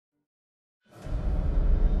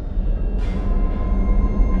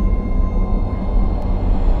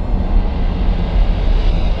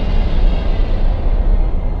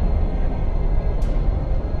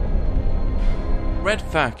Red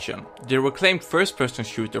Faction, the reclaimed first-person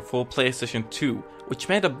shooter for PlayStation 2, which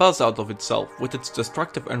made a buzz out of itself with its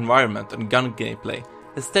destructive environment and gun gameplay,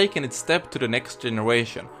 has taken its step to the next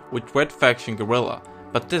generation with Red Faction Guerrilla,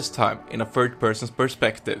 but this time in a third-person's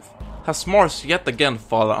perspective. Has Mars yet again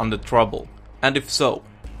fallen under trouble? And if so,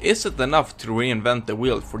 is it enough to reinvent the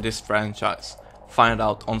wheel for this franchise? Find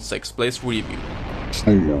out on Sexplay's review.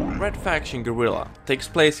 Red Faction Guerrilla takes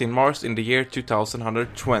place in Mars in the year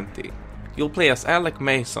 2120. You'll play as Alec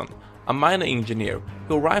Mason, a mining engineer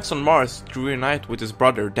who arrives on Mars to reunite with his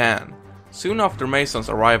brother Dan. Soon after Mason's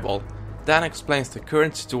arrival, Dan explains the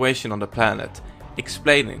current situation on the planet,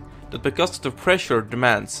 explaining that because of the pressure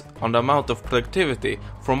demands on the amount of productivity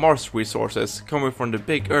from Mars resources coming from the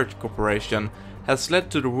Big Earth Corporation has led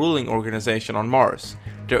to the ruling organization on Mars,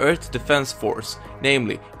 the Earth Defense Force,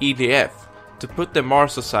 namely EDF, to put the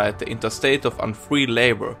Mars society into a state of unfree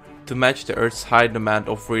labor to match the Earth's high demand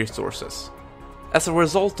of resources. As a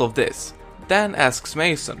result of this, Dan asks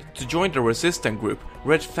Mason to join the resistance group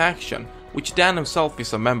Red Faction, which Dan himself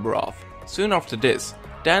is a member of. Soon after this,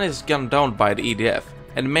 Dan is gunned down by the EDF,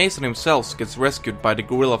 and Mason himself gets rescued by the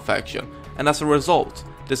Guerrilla faction, and as a result,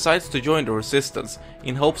 decides to join the resistance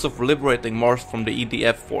in hopes of liberating Mars from the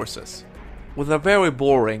EDF forces. With a very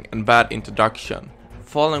boring and bad introduction,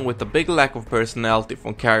 following with a big lack of personality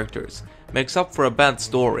from characters, makes up for a bad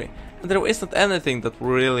story, and there isn't anything that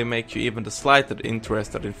will really make you even the slightest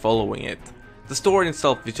interested in following it. The story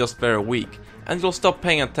itself is just very weak, and you'll stop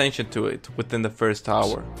paying attention to it within the first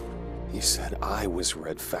hour. He said I was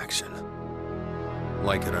Red Faction.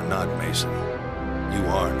 Like it or not, Mason, you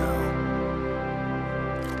are now.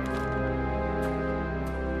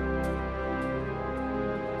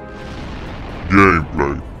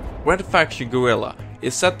 Gameplay. Red Faction Guerrilla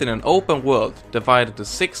is set in an open world divided into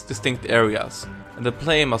 6 distinct areas, and the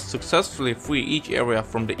player must successfully free each area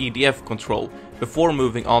from the EDF control before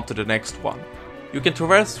moving on to the next one. You can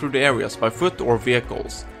traverse through the areas by foot or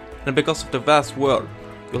vehicles, and because of the vast world,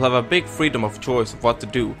 you'll have a big freedom of choice of what to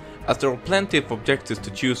do, as there are plenty of objectives to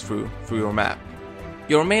choose through your map.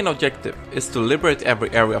 Your main objective is to liberate every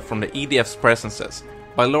area from the EDF's presences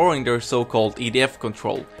by lowering their so-called EDF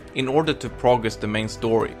control in order to progress the main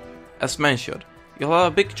story. As mentioned, you'll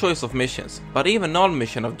have a big choice of missions, but even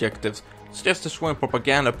non-mission objectives such as destroying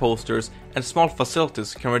propaganda posters and small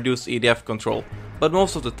facilities can reduce EDF control, but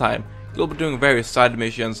most of the time you'll be doing various side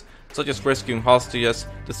missions such as rescuing hostages,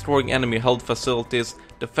 destroying enemy held facilities,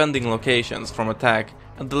 defending locations from attack,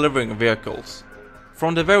 and delivering vehicles.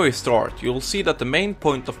 From the very start, you'll see that the main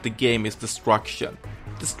point of the game is destruction.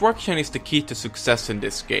 Destruction is the key to success in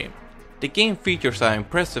this game. The game features an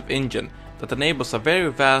impressive engine that enables a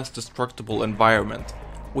very vast destructible environment,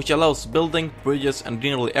 which allows building, bridges and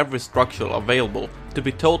nearly every structure available to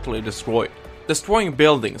be totally destroyed. Destroying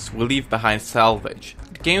buildings will leave behind salvage,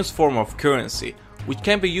 the game's form of currency, which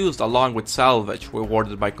can be used along with salvage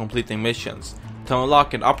rewarded by completing missions, to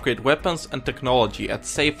unlock and upgrade weapons and technology at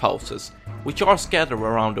safe houses, which are scattered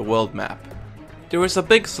around the world map. There is a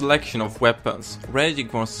big selection of weapons, ranging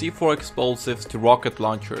from C4 explosives to rocket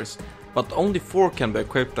launchers, but only 4 can be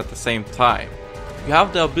equipped at the same time. You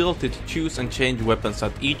have the ability to choose and change weapons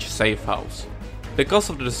at each safe house. Because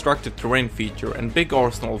of the destructive terrain feature and big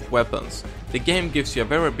arsenal of weapons, the game gives you a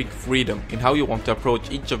very big freedom in how you want to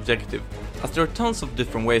approach each objective, as there are tons of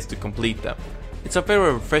different ways to complete them. It's a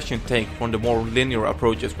very refreshing take from the more linear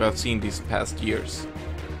approaches we have seen these past years.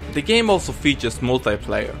 The game also features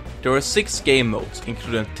multiplayer. There are 6 game modes,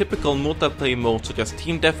 including typical multiplayer modes such as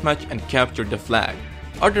Team Deathmatch and Capture the Flag.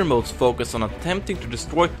 Other modes focus on attempting to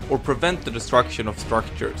destroy or prevent the destruction of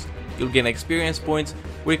structures. You'll gain experience points,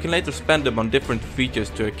 where you can later spend them on different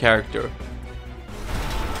features to a character.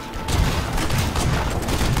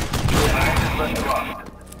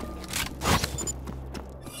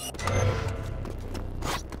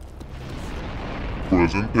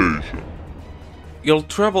 Presentation. You'll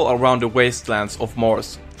travel around the wastelands of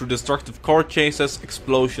Mars through destructive car chases,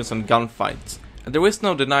 explosions and gunfights, and there is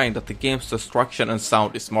no denying that the game's destruction and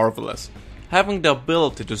sound is marvelous. Having the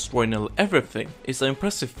ability to destroy nearly everything is an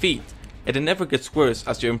impressive feat, and it never gets worse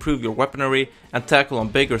as you improve your weaponry and tackle on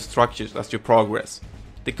bigger structures as you progress.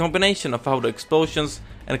 The combination of how the explosions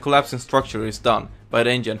and collapsing structure is done by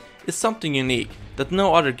the engine is something unique that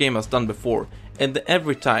no other game has done before, and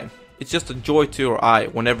every time it's just a joy to your eye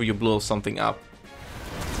whenever you blow something up.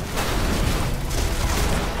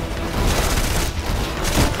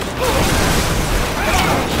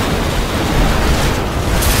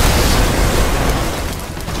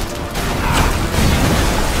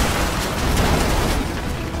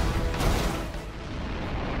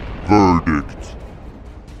 Verdict.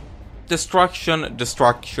 Destruction,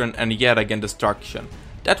 destruction, and yet again destruction.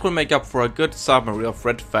 That will make up for a good summary of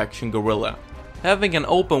Red Faction Guerrilla. Having an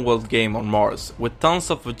open world game on Mars, with tons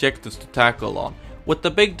of objectives to tackle on, with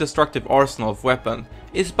a big destructive arsenal of weapons,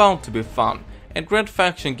 is bound to be fun, and Red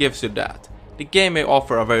Faction gives you that. The game may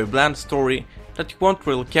offer a very bland story that you won't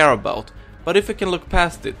really care about, but if you can look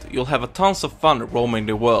past it, you'll have a tons of fun roaming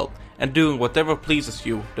the world and doing whatever pleases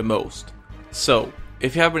you the most. So,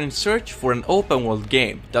 if you have been in search for an open world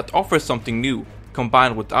game that offers something new,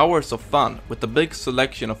 combined with hours of fun with a big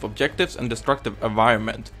selection of objectives and destructive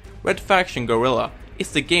environment, Red Faction Guerrilla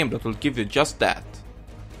is the game that will give you just that.